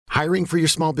Hiring for your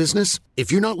small business?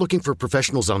 If you're not looking for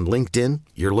professionals on LinkedIn,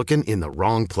 you're looking in the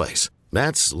wrong place.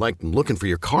 That's like looking for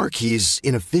your car keys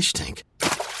in a fish tank.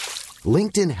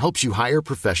 LinkedIn helps you hire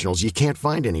professionals you can't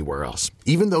find anywhere else,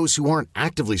 even those who aren't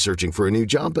actively searching for a new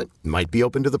job but might be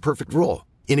open to the perfect role.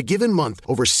 In a given month,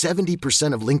 over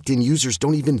 70% of LinkedIn users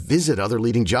don't even visit other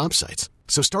leading job sites.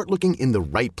 So start looking in the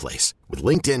right place. With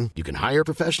LinkedIn, you can hire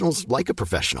professionals like a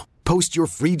professional. Post your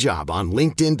free job on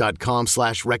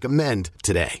linkedin.com/recommend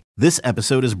today. This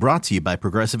episode is brought to you by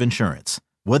Progressive Insurance.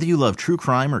 Whether you love true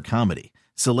crime or comedy,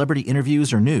 celebrity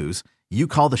interviews or news, you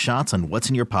call the shots on what's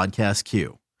in your podcast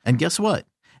queue. And guess what?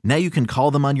 Now you can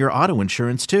call them on your auto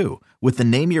insurance too with the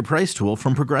Name Your Price tool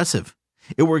from Progressive.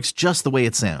 It works just the way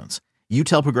it sounds. You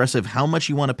tell Progressive how much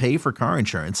you want to pay for car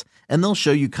insurance, and they'll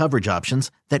show you coverage options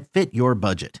that fit your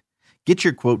budget. Get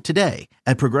your quote today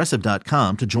at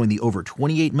Progressive.com to join the over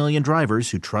 28 million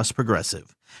drivers who trust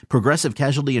Progressive. Progressive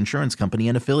Casualty Insurance Company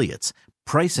and Affiliates.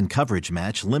 Price and coverage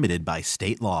match limited by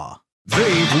state law.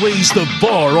 They've raised the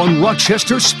bar on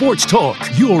Rochester Sports Talk.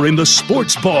 You're in the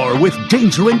Sports Bar with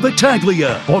Danger and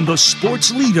Battaglia on the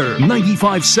Sports Leader,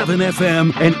 95.7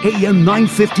 FM and AM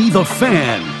 950 The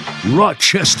Fan,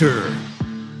 Rochester.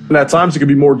 And at times it can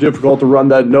be more difficult to run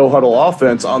that no-huddle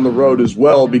offense on the road as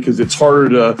well because it's harder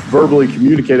to verbally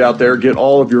communicate out there, get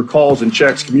all of your calls and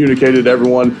checks communicated to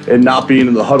everyone and not being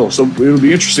in the huddle. So it'll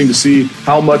be interesting to see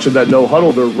how much of that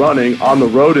no-huddle they're running on the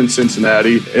road in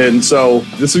Cincinnati. And so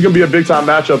this is going to be a big-time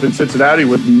matchup in Cincinnati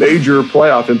with major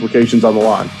playoff implications on the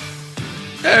line.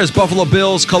 There's Buffalo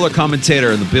Bills color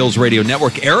commentator in the Bills Radio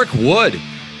Network, Eric Wood.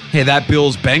 Hey, that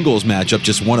Bills-Bengals matchup,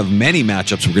 just one of many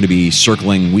matchups we're going to be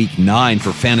circling Week 9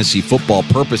 for fantasy football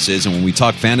purposes. And when we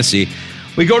talk fantasy,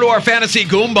 we go to our fantasy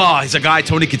Goomba. He's a guy,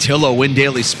 Tony Cotillo, Win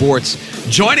Daily Sports,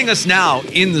 joining us now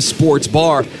in the Sports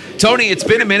Bar. Tony, it's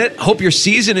been a minute. Hope your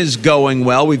season is going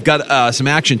well. We've got some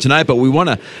action tonight, but we want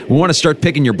to start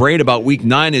picking your brain about Week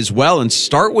 9 as well, and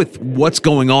start with what's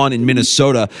going on in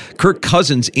Minnesota. Kirk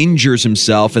Cousins injures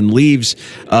himself and leaves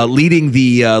leading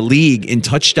the league in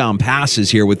touchdown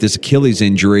passes here with this Achilles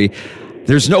injury.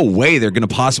 There's no way they're going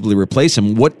to possibly replace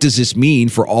him. What does this mean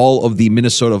for all of the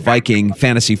Minnesota Viking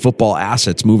fantasy football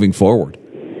assets moving forward?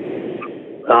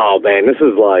 Oh, man, this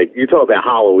is like, you talk about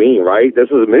Halloween, right? This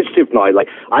is Mischief Night. Like,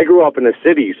 I grew up in the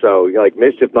city, so, like,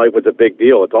 Mischief Night was a big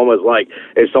deal. It's almost like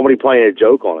it's somebody playing a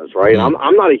joke on us, right? Mm-hmm.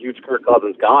 I'm not a huge Kirk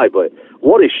Cousins guy, but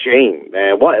what a shame,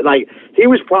 man. He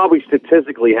was probably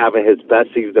statistically having his best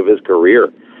season of his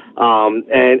career.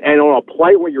 And on a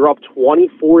play where you're up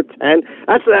 24-10,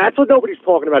 that's what nobody's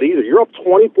talking about either. You're up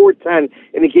 24-10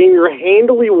 in a game you're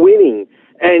handily winning,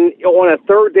 and on a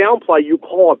third down play, you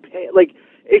call a like.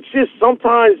 It's just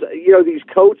sometimes, these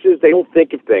coaches, they don't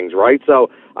think of things, right? So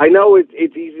I know it's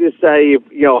easy to say,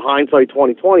 hindsight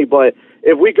 2020, but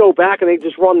if we go back and they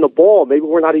just run the ball, maybe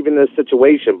we're not even in this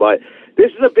situation. But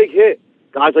this is a big hit.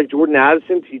 Guys like Jordan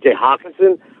Addison, T.J.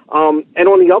 Hockenson. And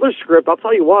on the other script, I'll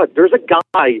tell you what, there's a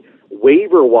guy,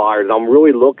 waiver wire, that I'm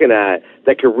really looking at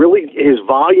that could really, his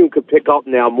volume could pick up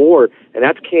now more, and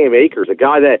that's Cam Akers, a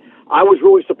guy that I was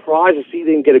really surprised to see he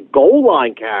didn't get a goal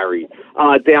line carry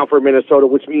down for Minnesota,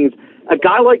 which means a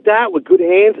guy like that with good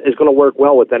hands is going to work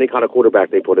well with any kind of quarterback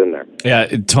they put in there. Yeah,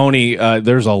 Tony,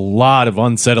 there's a lot of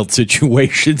unsettled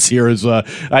situations here.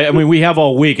 We have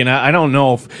all week, and I don't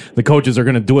know if the coaches are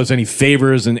going to do us any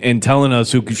favors in telling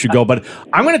us who should go, but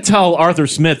I'm going to tell Arthur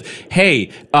Smith,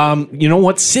 hey, you know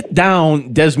what, sit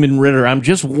down, Desmond Ridder. I'm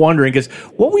just wondering, because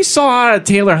what we saw out of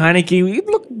Taylor Heineke, he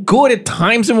looked good at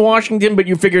times in Washington, but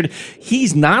you figured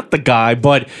he's not the guy,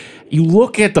 but you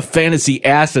look at the fantasy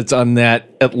assets on that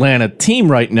Atlanta team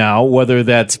right now, whether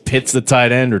that's Pitts, the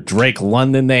tight end, or Drake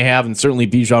London they have, and certainly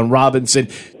Bijan Robinson.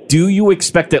 Do you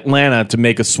expect Atlanta to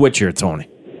make a switch here, Tony?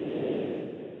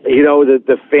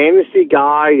 The fantasy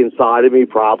guy inside of me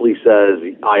probably says,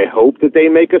 I hope that they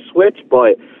make a switch,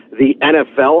 but the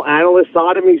NFL analyst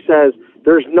side of me says,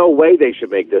 there's no way they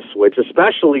should make this switch,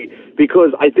 especially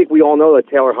because I think we all know that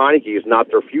Taylor Heineke is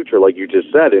not their future, like you just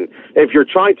said. And if you're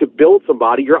trying to build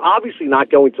somebody, you're obviously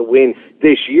not going to win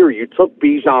this year. You took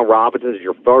Bijan Robinson as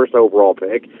your first overall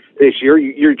pick this year.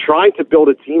 You're trying to build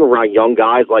a team around young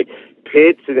guys like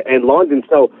Pitts and London.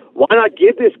 So why not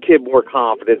give this kid more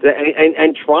confidence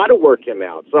and try to work him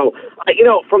out? So,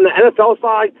 from the NFL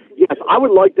side, yes, I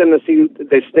would like them to see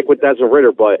they stick with Desmond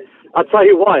Ridder, but I'll tell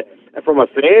you what, from a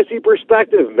fantasy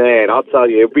perspective, man, I'll tell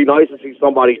you, it'd be nice to see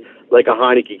somebody like a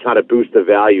Heineke kind of boost the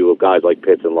value of guys like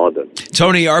Pitts in London.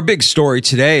 Tony, our big story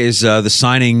today is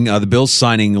the Bills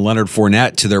signing Leonard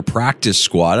Fournette to their practice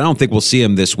squad. I don't think we'll see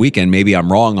him this weekend. Maybe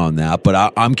I'm wrong on that,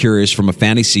 but I'm curious from a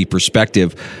fantasy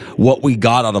perspective what we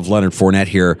got out of Leonard Fournette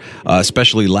here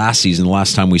especially last season, the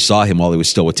last time we saw him while he was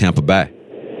still with Tampa Bay.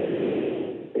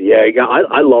 Yeah,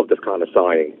 I love this kind of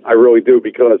signing. I really do,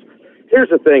 because here's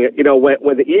the thing.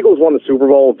 When the Eagles won the Super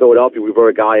Bowl in Philadelphia, we brought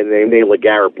a guy named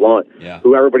LeGarrette Blount,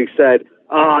 who everybody said,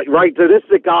 right, so this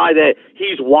is a guy that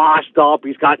he's washed up,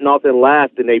 he's got nothing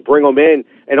left, and they bring him in,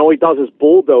 and all he does is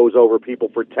bulldoze over people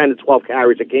for 10 to 12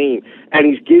 carries a game, and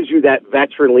he gives you that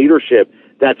veteran leadership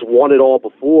that's won it all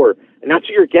before. And that's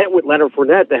what you're getting with Leonard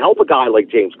Fournette to help a guy like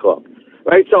James Cook,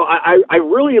 right? So I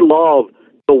really love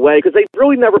the way, because they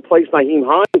really never placed Nyheim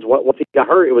Hines once he got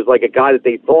hurt. It was like a guy that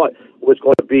they thought was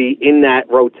going to be in that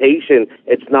rotation.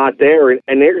 It's not there. And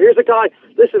here's a guy,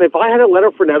 listen, if I had a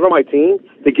Leonard Fournette on my team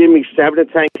to give me 7 to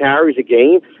 10 carries a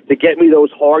game, to get me those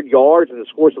hard yards and to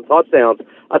score some touchdowns,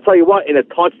 I'll tell you what, in a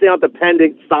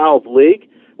touchdown-dependent style of league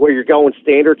where you're going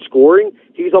standard scoring,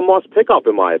 he's a must-pick-up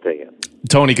in my opinion.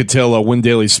 Tony Cotillo, Win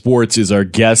Daily Sports, is our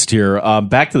guest here.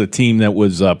 Back to the team that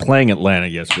was playing Atlanta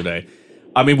yesterday.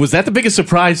 I mean, was that the biggest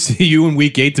surprise to you in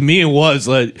Week 8? To me, it was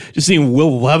just seeing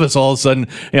Will Levis all of a sudden,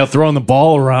 throwing the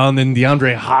ball around, and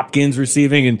DeAndre Hopkins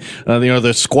receiving, and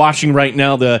they're squashing right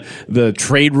now the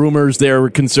trade rumors there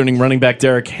concerning running back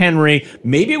Derrick Henry.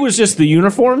 Maybe it was just the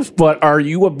uniforms, but are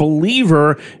you a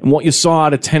believer in what you saw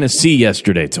out of Tennessee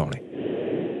yesterday, Tony?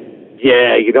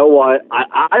 Yeah, you know what?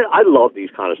 I love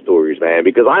these kind of stories, man,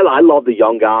 because I love the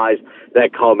young guys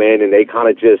that come in and they kind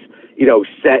of just,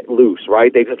 set loose,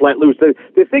 right? They just let loose.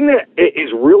 The thing that is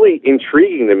really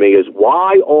intriguing to me is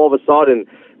why all of a sudden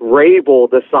Vrabel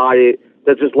decided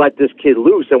to just let this kid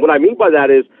loose. And what I mean by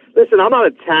that is, listen, I'm not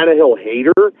a Tannehill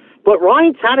hater, but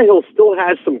Ryan Tannehill still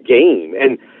has some game.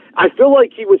 And I feel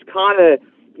like he was kind of,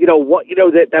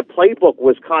 that playbook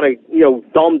was kind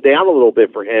of, dumbed down a little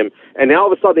bit for him. And now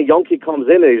all of a sudden the young kid comes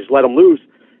in and they just let him loose.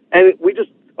 And we just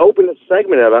opened a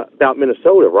segment about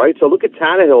Minnesota, right? So look at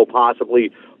Tannehill possibly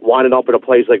winding up in a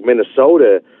place like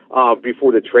Minnesota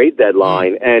before the trade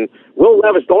deadline. And Will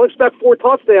Levis, don't expect 4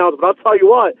 touchdowns, but I'll tell you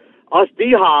what, us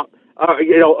D-Hop,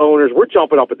 owners, we're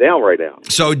jumping up and down right now.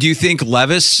 So do you think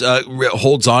Levis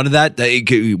holds on to that?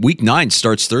 Week 9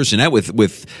 starts Thursday night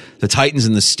with the Titans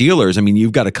and the Steelers. I mean,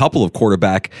 you've got a couple of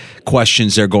quarterback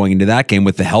questions there going into that game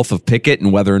with the health of Pickett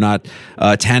and whether or not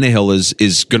Tannehill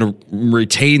is going to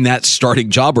retain that starting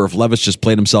job, or if Levis just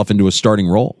played himself into a starting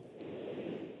role.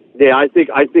 Yeah, I think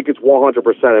it's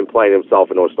 100% in playing himself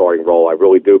into a starting role. I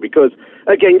really do, because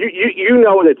again, you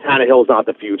know that Tannehill's not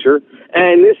the future,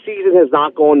 and this season has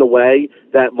not gone the way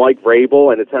that Mike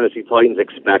Vrabel and the Tennessee Titans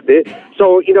expected.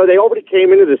 So they already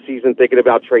came into the season thinking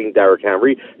about trading Derrick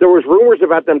Henry. There was rumors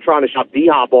about them trying to shop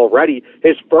D-Hop already,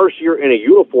 his first year in a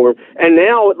uniform, and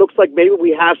now it looks like maybe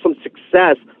we have some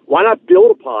success. Why not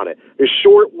build upon it? A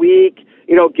short week.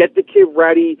 Get the kid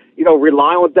ready,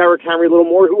 rely on Derrick Henry a little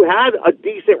more, who had a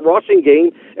decent rushing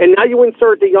game, and now you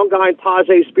insert the young guy in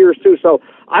Tyjae Spears too. So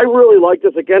I really like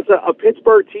this against a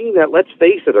Pittsburgh team that, let's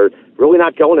face it, are really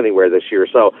not going anywhere this year.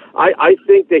 So I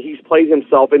think that he's played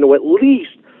himself into at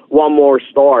least one more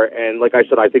star, and like I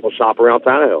said, I think we'll shop around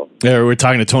Tannehill. Yeah, we're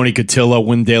talking to Tony Cotillo,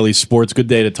 Win Daily Sports. Good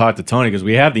day to talk to Tony, because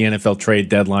we have the NFL trade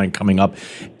deadline coming up,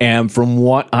 and from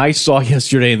what I saw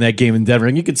yesterday in that game in Denver,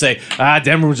 and you could say,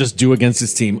 Denver was just due against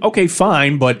this team. Okay,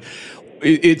 fine, but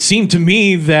it seemed to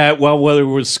me that, whether it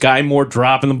was Sky Moore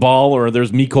dropping the ball or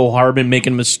there's Mecole Hardman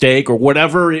making a mistake or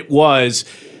whatever it was,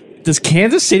 does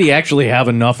Kansas City actually have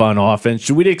enough on offense?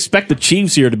 Should we expect the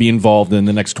Chiefs here to be involved in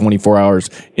the next 24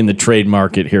 hours in the trade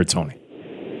market here, Tony?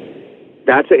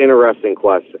 That's an interesting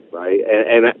question, right?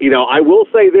 And I will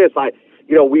say this.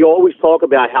 We always talk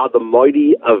about how the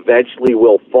mighty eventually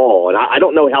will fall. And I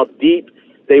don't know how deep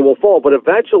they will fall, but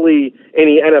eventually in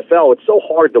the NFL, it's so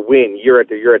hard to win year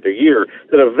after year after year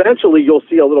that eventually you'll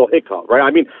see a little hiccup, right? I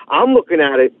mean, I'm looking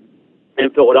at it in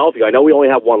Philadelphia. I know we only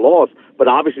have one loss, but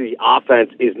obviously the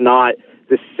offense is not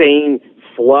the same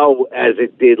flow as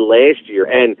it did last year.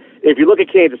 And if you look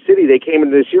at Kansas City, they came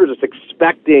into this year just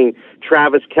expecting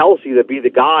Travis Kelce to be the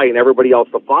guy and everybody else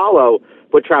to follow,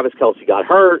 but Travis Kelce got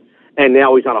hurt, and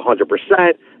now he's on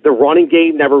 100%. The running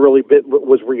game never really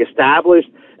was reestablished,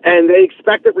 and they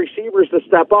expected receivers to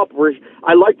step up.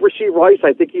 I like Rashee Rice.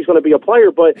 I think he's going to be a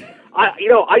player, but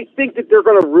I think that they're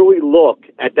going to really look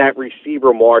at that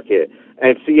receiver market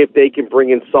and see if they can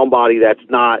bring in somebody that's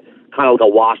not kind of like a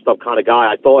washed-up kind of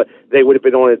guy. I thought they would have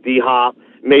been on a D-Hop.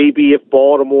 Maybe if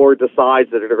Baltimore decides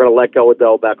that they're going to let go of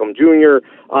Odell Beckham Jr.,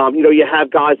 you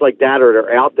have guys like that that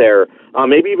are out there.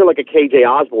 Maybe even like a KJ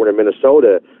Osborne in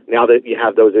Minnesota, now that you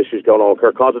have those issues going on with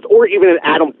Kirk Cousins, or even an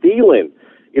Adam Thielen,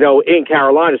 in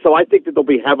Carolina. So I think that they'll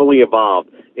be heavily involved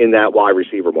in that wide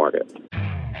receiver market.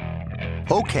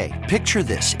 Okay, picture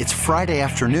this. It's Friday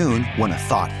afternoon when a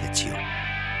thought hits you.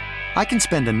 I can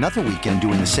spend another weekend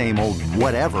doing the same old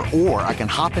whatever, or I can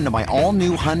hop into my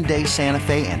all-new Hyundai Santa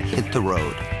Fe and hit the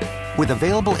road. With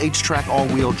available H-Track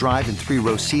all-wheel drive and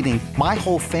 3-row seating, my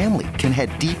whole family can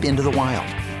head deep into the wild.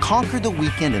 Conquer the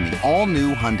weekend in the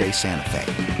all-new Hyundai Santa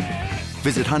Fe.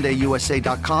 Visit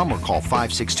HyundaiUSA.com or call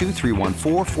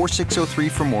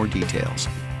 562-314-4603 for more details.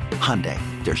 Hyundai,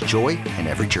 there's joy in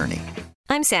every journey.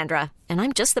 I'm Sandra, and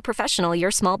I'm just the professional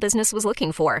your small business was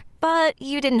looking for. But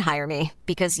you didn't hire me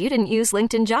because you didn't use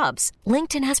LinkedIn Jobs.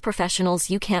 LinkedIn has professionals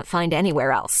you can't find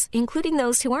anywhere else, including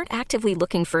those who aren't actively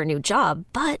looking for a new job,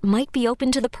 but might be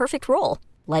open to the perfect role,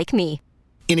 like me.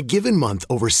 In a given month,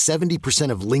 over 70%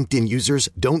 of LinkedIn users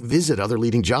don't visit other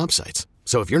leading job sites.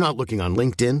 So if you're not looking on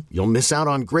LinkedIn, you'll miss out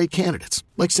on great candidates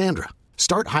like Sandra.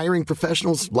 Start hiring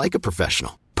professionals like a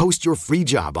professional. Post your free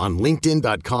job on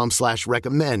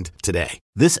linkedin.com/recommend today.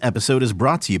 This episode is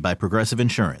brought to you by Progressive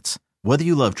Insurance. Whether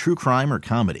you love true crime or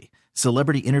comedy,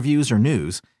 celebrity interviews or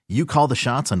news, you call the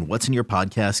shots on what's in your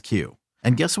podcast queue.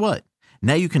 And guess what?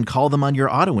 Now you can call them on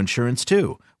your auto insurance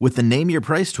too with the Name Your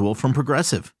Price tool from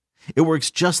Progressive. It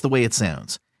works just the way it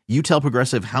sounds. You tell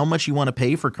Progressive how much you want to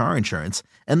pay for car insurance,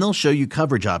 and they'll show you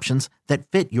coverage options that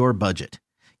fit your budget.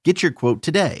 Get your quote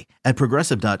today at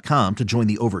Progressive.com to join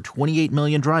the over 28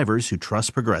 million drivers who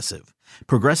trust Progressive.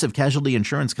 Progressive Casualty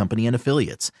Insurance Company and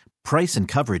Affiliates. Price and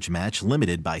coverage match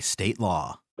limited by state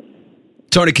law.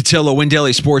 Tony Cotillo, Win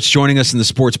Daily Sports, joining us in the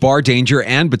Sports Bar. Danger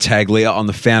and Battaglia on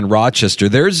the Fan Rochester.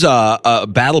 There's a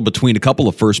battle between a couple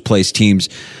of first-place teams.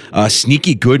 A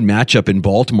sneaky good matchup in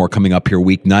Baltimore coming up here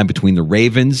Week 9 between the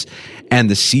Ravens and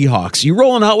the Seahawks. You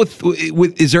rolling out with?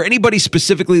 Is there anybody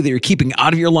specifically that you're keeping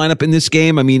out of your lineup in this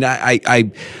game? I mean,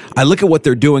 I look at what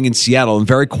they're doing in Seattle, and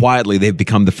very quietly they've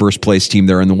become the first-place team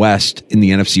there in the West, in the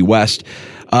NFC West.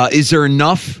 Is there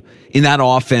enough in that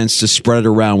offense to spread it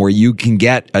around where you can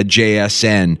get a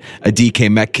JSN, a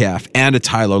DK Metcalf, and a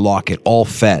Tyler Lockett all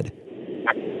fed?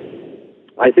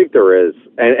 I think there is.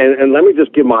 And let me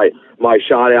just give my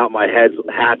shout out, my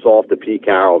hats off to Pete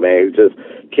Carroll, man, who just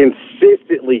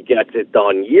consistently gets it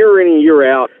done year in and year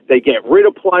out. They get rid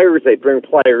of players. They bring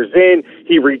players in.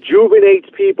 He rejuvenates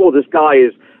people. This guy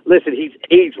is, listen, he's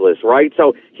ageless, right?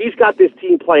 So he's got this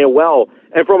team playing well.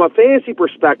 And from a fantasy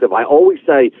perspective, I always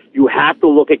say you have to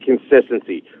look at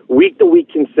consistency, week-to-week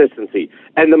consistency.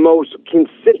 And the most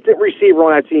consistent receiver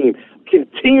on that team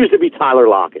continues to be Tyler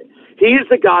Lockett. He is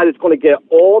the guy that's going to get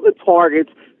all the targets.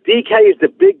 DK is the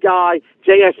big guy.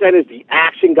 JSN is the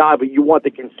action guy, but you want the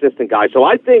consistent guy. So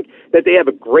I think that they have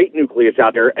a great nucleus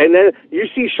out there. And then you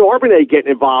see Charbonnet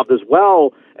getting involved as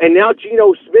well. And now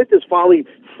Geno Smith is finally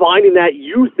finding that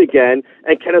youth again,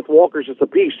 and Kenneth Walker's just a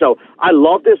beast. So I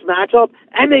love this matchup.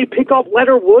 And they pick up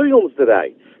Leonard Williams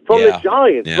today from the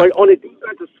Giants, right, on the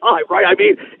defensive side, right? I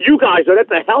mean, you guys,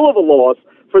 that's a hell of a loss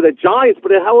for the Giants,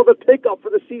 but a hell of a pickup for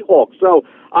the Seahawks. So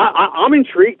I'm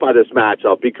intrigued by this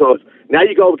matchup because now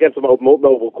you go against a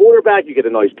mobile quarterback, you get a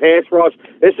nice pass rush.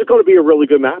 This is going to be a really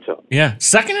good matchup. Yeah,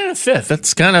 second and a fifth.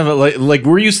 That's kind of like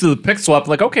we're used to the pick swap.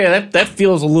 Like, okay, that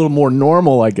feels a little more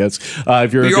normal, I guess.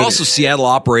 If you're also Seattle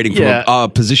operating from a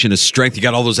position of strength. You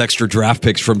got all those extra draft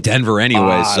picks from Denver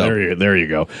anyway. So there you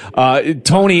go.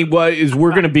 Tony,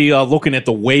 we're going to be looking at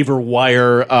the waiver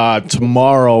wire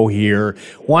tomorrow here.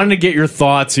 Wanted to get your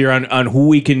thoughts here on who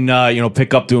we can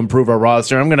pick up to improve our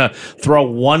roster. I'm going to throw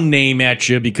one name at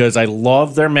you because I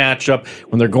love their matchup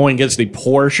when they're going against the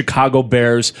poor Chicago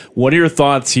Bears. What are your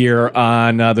thoughts here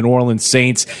on the New Orleans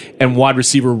Saints and wide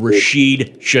receiver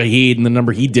Rashid Shaheed and the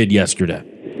number he did yesterday?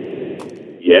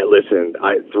 Yeah, listen,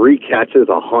 3 catches,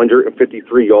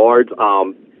 153 yards,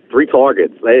 3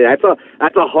 targets. That's a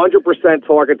 100%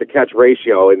 target to catch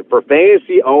ratio, and for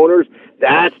fantasy owners,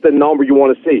 that's the number you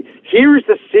want to see. Here's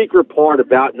the secret part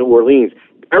about New Orleans.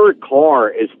 Derek Carr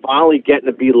is finally getting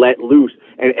to be let loose,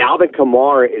 and Alvin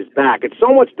Kamara is back. It's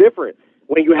so much different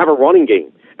when you have a running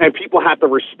game, and people have to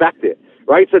respect it,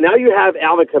 right? So now you have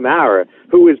Alvin Kamara,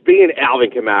 who is being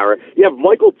Alvin Kamara. You have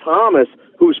Michael Thomas,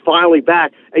 who's finally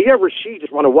back, and you have Rashid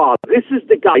just running wild. This is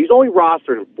the guy. He's only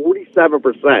rostered in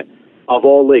 47% of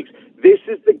all leagues. This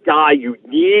is the guy you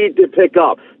need to pick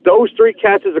up. Those 3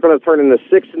 catches are going to turn into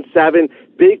 6 and 7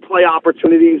 big play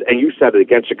opportunities, and you said it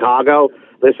against Chicago.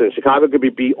 Listen, Chicago could be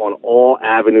beat on all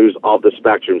avenues of the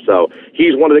spectrum. So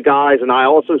he's one of the guys. And I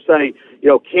also say,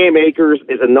 Cam Akers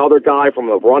is another guy from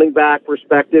a running back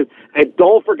perspective. And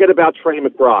don't forget about Trey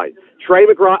McBride. Trey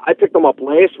McBride, I picked him up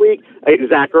last week.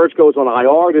 Zach Ertz goes on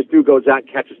IR. This dude goes out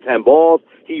and catches 10 balls.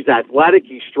 He's athletic.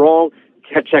 He's strong.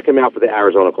 Check him out for the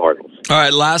Arizona Cardinals. All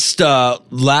right, last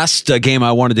game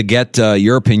I wanted to get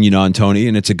your opinion on, Tony,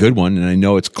 and it's a good one, and I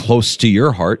know it's close to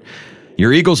your heart.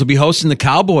 Your Eagles will be hosting the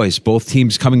Cowboys. Both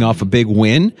teams coming off a big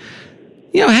win.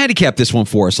 Handicap this one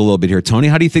for us a little bit here, Tony.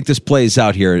 How do you think this plays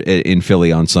out here in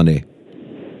Philly on Sunday?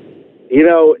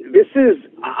 This is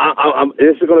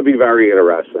going to be very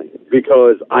interesting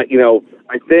because I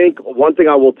think one thing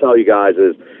I will tell you guys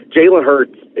is Jalen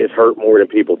Hurts is hurt more than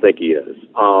people think he is.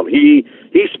 He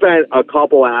spent a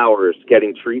couple hours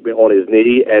getting treatment on his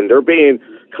knee, and they're being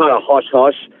kind of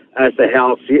hush-hush as to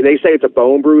how they say it's a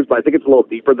bone bruise, but I think it's a little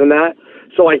deeper than that.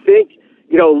 So I think,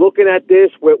 looking at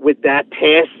this with that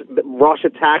pass rush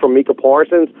attack from Micah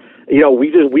Parsons,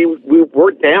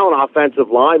 we're down offensive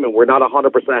linemen. We're not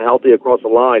 100% healthy across the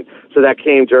line. So that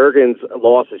Cam Jurgens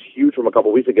loss is huge from a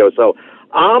couple weeks ago. So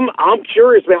I'm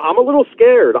curious, man. I'm a little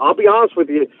scared. I'll be honest with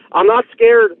you. I'm not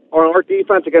scared on our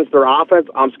defense against their offense.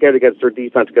 I'm scared against their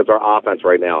defense against our offense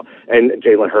right now and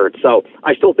Jalen Hurts. So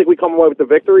I still think we come away with the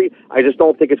victory. I just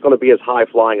don't think it's going to be as high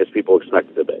flying as people expect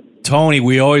it to be. Tony,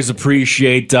 we always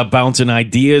appreciate bouncing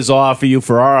ideas off of you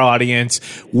for our audience.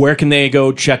 Where can they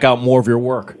go check out more of your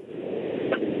work?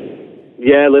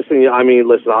 Yeah, listen,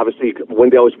 obviously,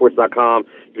 WinDailySports.com.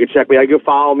 You can check me out. You can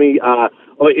follow me.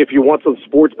 If you want some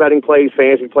sports betting plays,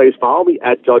 fantasy plays, follow me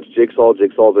at Judge Jigsaw.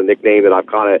 Jigsaw is a nickname that I've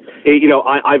kind of,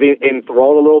 I've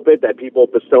enthralled a little bit that people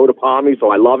bestowed upon me, so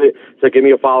I love it. So give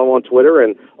me a follow on Twitter,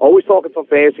 and always talking some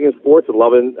fantasy and sports and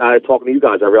loving talking to you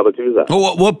guys every other Tuesday.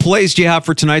 Well, what plays do you have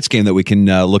for tonight's game that we can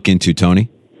look into,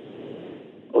 Tony?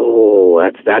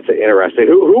 That's interesting.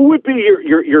 Who would be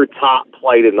your top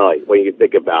play tonight when you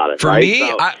think about it? For right?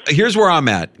 me, here's where I'm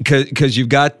at because you've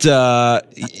got.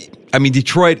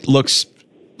 Detroit looks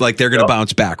like they're going to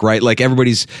bounce back, right? Like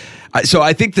everybody's. So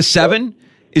I think the 7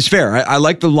 is fair. I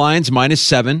like the Lions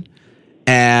 -7,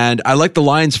 and I like the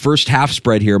Lions first half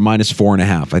spread here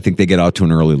 -4.5. I think they get out to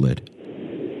an early lid.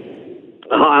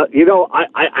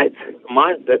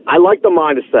 I like the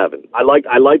 -7. I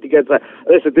like to get that.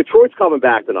 Listen, Detroit's coming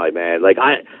back tonight, man. Like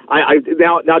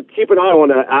now keep an eye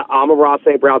on Amon-Ra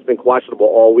St. Brown's been questionable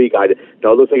all week. I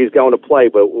don't look like he's going to play,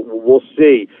 but we'll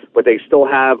see. But they still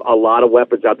have a lot of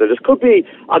weapons out there. This could be.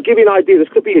 I'll give you an idea. This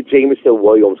could be a Jameson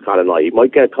Williams kind of night. He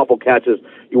might get a couple catches.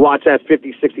 You watch that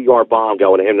 50, 60-yard bomb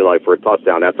going to him tonight for a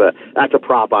touchdown. That's a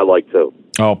prop I like too.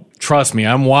 Oh, trust me,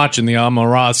 I'm watching the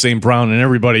Amon-Ra St. Brown and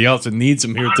everybody else that needs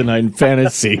him here tonight in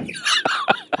fantasy.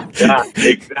 Yeah,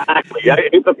 exactly.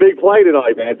 It's a big play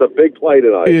tonight, man. It's a big play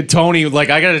tonight. Tony, like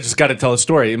I got to tell a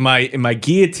story. In my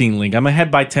guillotine league, I'm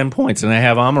ahead by 10 points, and I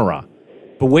have Amon-Ra.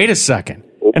 But wait a second,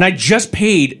 and I just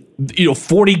paid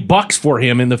 $40 for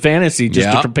him in the fantasy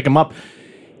just to pick him up.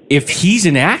 If he's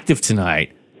inactive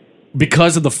tonight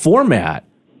because of the format,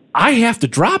 I have to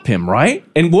drop him, right?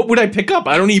 And what would I pick up?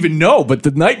 I don't even know. But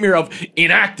the nightmare of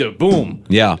inactive, boom.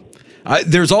 Yeah.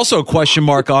 There's also a question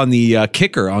mark on the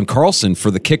kicker, on Carlson,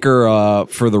 for the kicker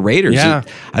for the Raiders. Yeah.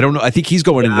 I don't know. I think he's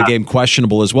going into the game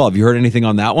questionable as well. Have you heard anything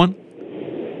on that one?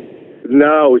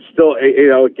 No, it's still,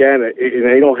 again,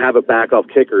 they don't have a backup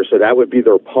kicker, so that would be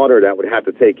their punter that would have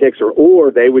to take kicks,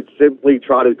 or they would simply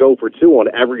try to go for 2 on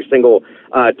every single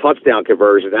touchdown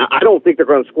conversion. I don't think they're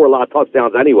going to score a lot of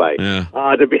touchdowns anyway,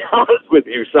 to be honest with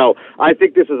you. So I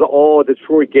think this is all a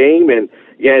Detroit game, and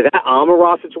that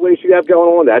Amon-Ra situation you have going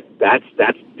on,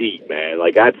 that's deep, man.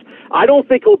 I don't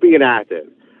think he'll be inactive.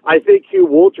 I think he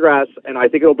will dress, and I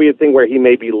think it'll be a thing where he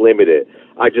may be limited.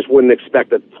 I just wouldn't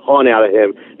expect a ton out of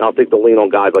him, and I think they'll lean on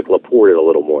guys like Laporte a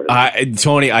little more.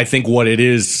 Tony, I think what it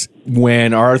is,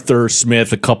 when Arthur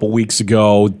Smith a couple weeks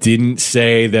ago didn't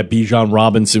say that Bijan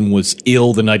Robinson was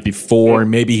ill the night before,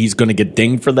 and maybe he's going to get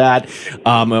dinged for that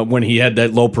when he had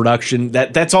that low production,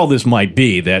 that's all this might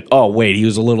be, that, oh, wait, he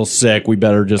was a little sick, we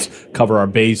better just cover our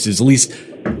bases. At least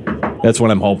that's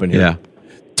what I'm hoping here. Yeah.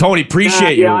 Tony,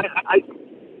 appreciate you.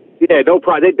 Yeah, no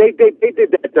problem. They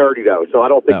did that dirty, though, so I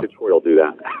don't think Detroit will do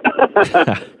that.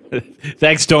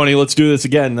 Thanks, Tony. Let's do this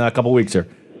again in a couple weeks here.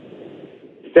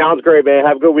 Sounds great, man.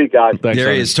 Have a good week, guys. Thanks,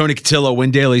 there he is, Tony Cotillo,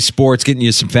 Win Daily Sports, getting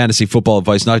you some fantasy football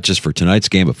advice, not just for tonight's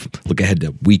game, but look ahead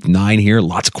to week 9 here.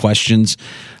 Lots of questions,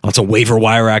 lots of waiver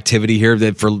wire activity here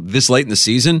that for this late in the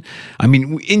season. I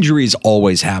mean, injuries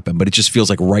always happen, but it just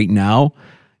feels like right now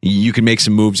you can make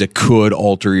some moves that could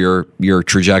alter your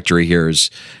trajectory here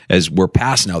as we're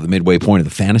past now the midway point of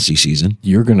the fantasy season.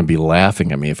 You're going to be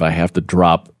laughing at me if I have to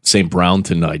drop St. Brown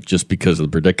tonight just because of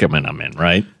the predicament I'm in,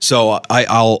 right? So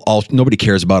I'll nobody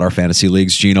cares about our fantasy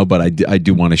leagues, Gino, but I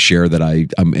do want to share that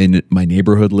I'm in my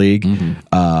neighborhood league,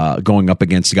 going up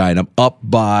against a guy, and I'm up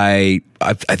by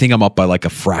I think I'm up by like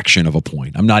a fraction of a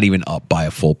point. I'm not even up by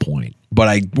a full point, but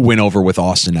I win over with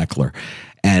Austin Eckler.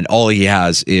 And all he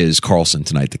has is Carlson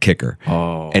tonight, the kicker.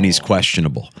 Oh. And he's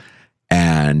questionable.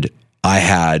 And I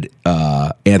had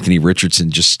Anthony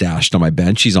Richardson just stashed on my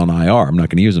bench. He's on IR. I'm not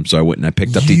going to use him, so I went and I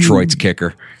picked up Detroit's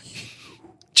kicker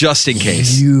just in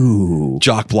case.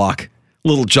 Jock block,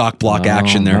 little jock block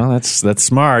action there. No, that's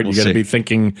smart. You got to be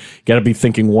thinking. Got to be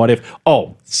thinking. What if?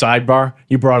 Oh, sidebar.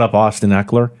 You brought up Austin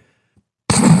Eckler.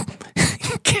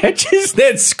 Catches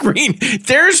that screen.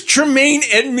 There's Tremaine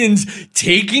Edmonds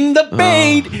taking the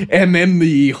bait, and then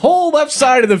the whole left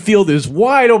side of the field is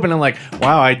wide open. I'm like,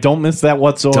 wow, I don't miss that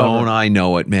whatsoever. Don't I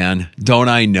know it, man? Don't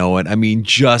I know it? I mean,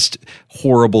 just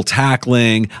horrible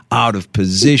tackling, out of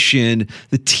position.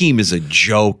 The team is a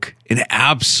joke, an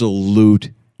absolute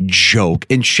joke.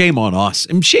 And shame on us,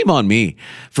 and shame on me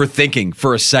for thinking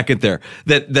for a second there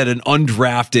that an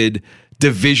undrafted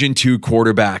Division II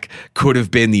quarterback could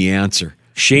have been the answer.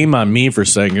 Shame on me for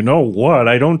saying, you know what?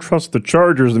 I don't trust the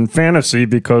Chargers in fantasy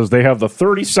because they have the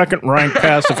 32nd ranked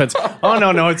pass defense. Oh,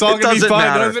 no. It's all going to be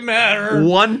fine. It doesn't matter.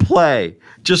 One play.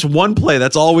 Just one play.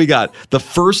 That's all we got. The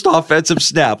first offensive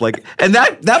snap. And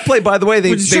that play, by the way,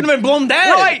 they should have been blown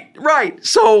down. Right.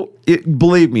 So,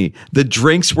 believe me, the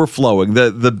drinks were flowing.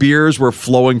 The beers were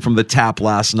flowing from the tap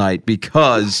last night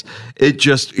because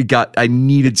I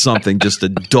needed something just to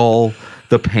dull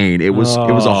the pain. It was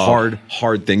a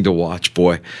hard thing to watch,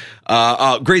 boy.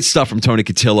 Great stuff from Tony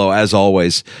Cotillo, as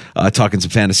always, talking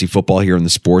some fantasy football here in the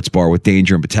Sports Bar with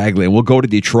Danger and Battaglia. And we'll go to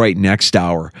Detroit next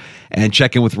hour and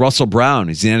check in with Russell Brown.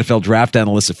 He's the NFL draft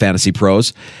analyst at Fantasy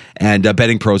Pros and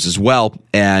Betting Pros as well.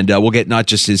 And we'll get not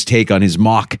just his take on his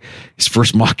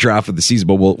first mock draft of the season,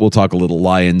 but we'll talk a little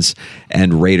Lions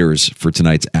and Raiders for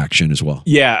tonight's action as well.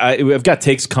 Yeah, I've got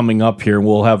takes coming up here.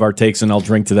 We'll have our takes, and I'll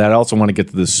drink to that. I also want to get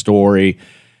to this story.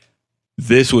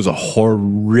 This was a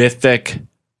horrific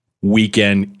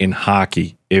weekend in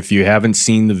hockey. If you haven't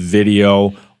seen the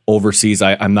video overseas,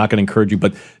 I'm not going to encourage you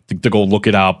but to go look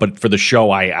it out. But for the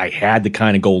show, I had to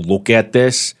kind of go look at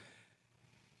this.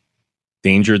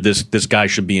 Danger, this guy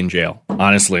should be in jail,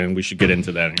 honestly, and we should get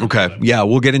into that. Okay, yeah,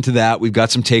 we'll get into that. We've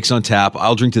got some takes on tap.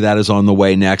 I'll drink to that is on the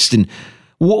way next. And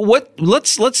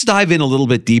let's dive in a little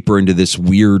bit deeper into this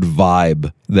weird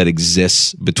vibe that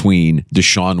exists between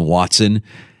Deshaun Watson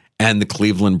and the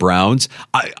Cleveland Browns.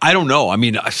 I don't know. I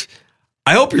mean,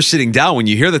 I hope you're sitting down when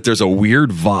you hear that there's a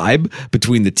weird vibe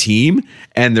between the team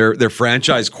and their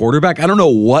franchise quarterback. I don't know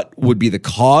what would be the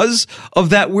cause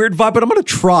of that weird vibe, but I'm going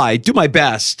to do my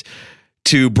best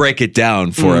to break it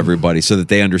down for everybody so that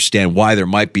they understand why there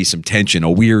might be some tension, a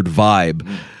weird vibe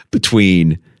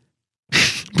between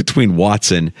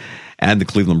Watson and the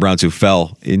Cleveland Browns, who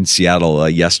fell in Seattle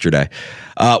yesterday.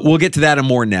 We'll get to that and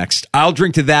more next. I'll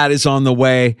drink to that is on the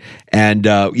way. And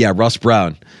Russ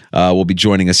Brown will be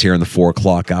joining us here in the 4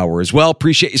 o'clock hour as well.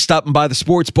 Appreciate you stopping by the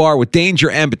Sports Bar with Danger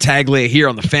and Battaglia here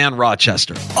on the Fan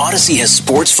Rochester. Odyssey has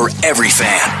sports for every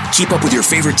fan. Keep up with your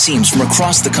favorite teams from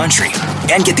across the country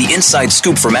and get the inside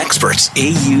scoop from experts.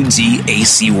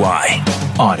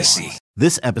 AUDACY. Odyssey.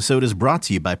 This episode is brought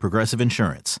to you by Progressive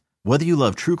Insurance. Whether you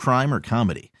love true crime or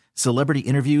comedy, celebrity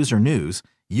interviews or news,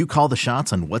 you call the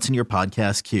shots on what's in your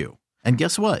podcast queue. And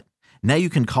guess what? Now you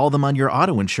can call them on your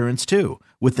auto insurance too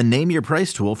with the Name Your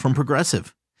Price tool from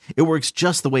Progressive. It works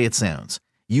just the way it sounds.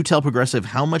 You tell Progressive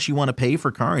how much you want to pay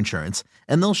for car insurance,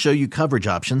 and they'll show you coverage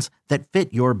options that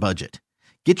fit your budget.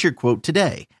 Get your quote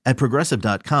today at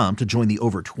Progressive.com to join the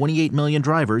over 28 million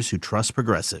drivers who trust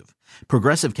Progressive.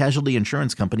 Progressive Casualty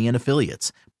Insurance Company and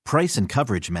Affiliates. Price and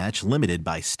coverage match limited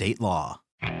by state law.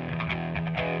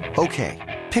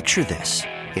 Okay, picture this.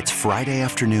 It's Friday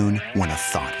afternoon when a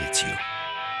thought hits you.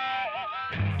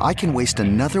 I can waste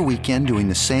another weekend doing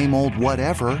the same old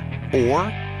whatever, or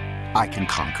I can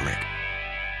conquer it.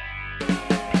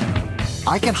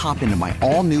 I can hop into my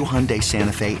all-new Hyundai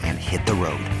Santa Fe and hit the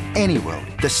road. Any road.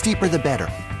 The steeper, the better.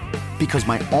 Because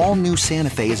my all-new Santa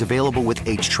Fe is available with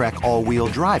H-Track all-wheel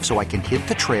drive, so I can hit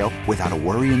the trail without a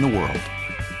worry in the world.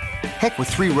 Heck, with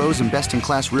 3 rows and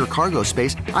best-in-class rear cargo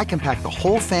space, I can pack the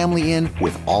whole family in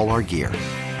with all our gear.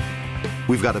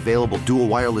 We've got available dual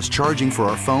wireless charging for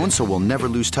our phones, so we'll never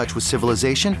lose touch with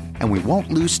civilization, and we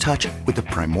won't lose touch with the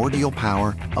primordial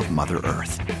power of Mother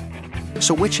Earth.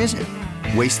 So which is it?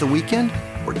 Waste the weekend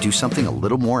or do something a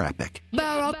little more epic?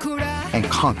 And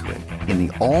conquer it in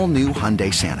the all-new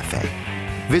Hyundai Santa Fe.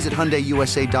 Visit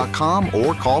HyundaiUSA.com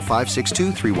or call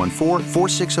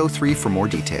 562-314-4603 for more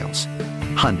details.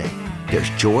 Hyundai, there's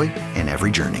joy in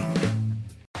every journey.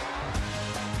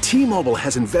 T-Mobile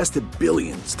has invested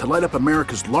billions to light up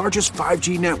America's largest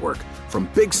 5G network, from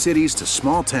big cities to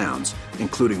small towns,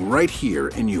 including right here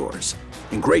in yours.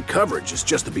 And great coverage is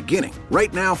just the beginning.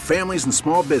 Right now, families and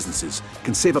small businesses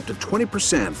can save up to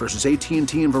 20% versus AT&T and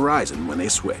Verizon when they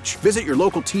switch. Visit your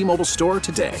local T-Mobile store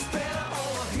today.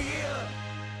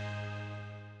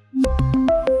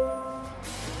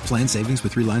 Plan savings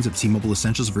with 3 lines of T-Mobile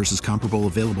Essentials versus comparable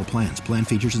available plans. Plan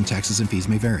features and taxes and fees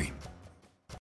may vary.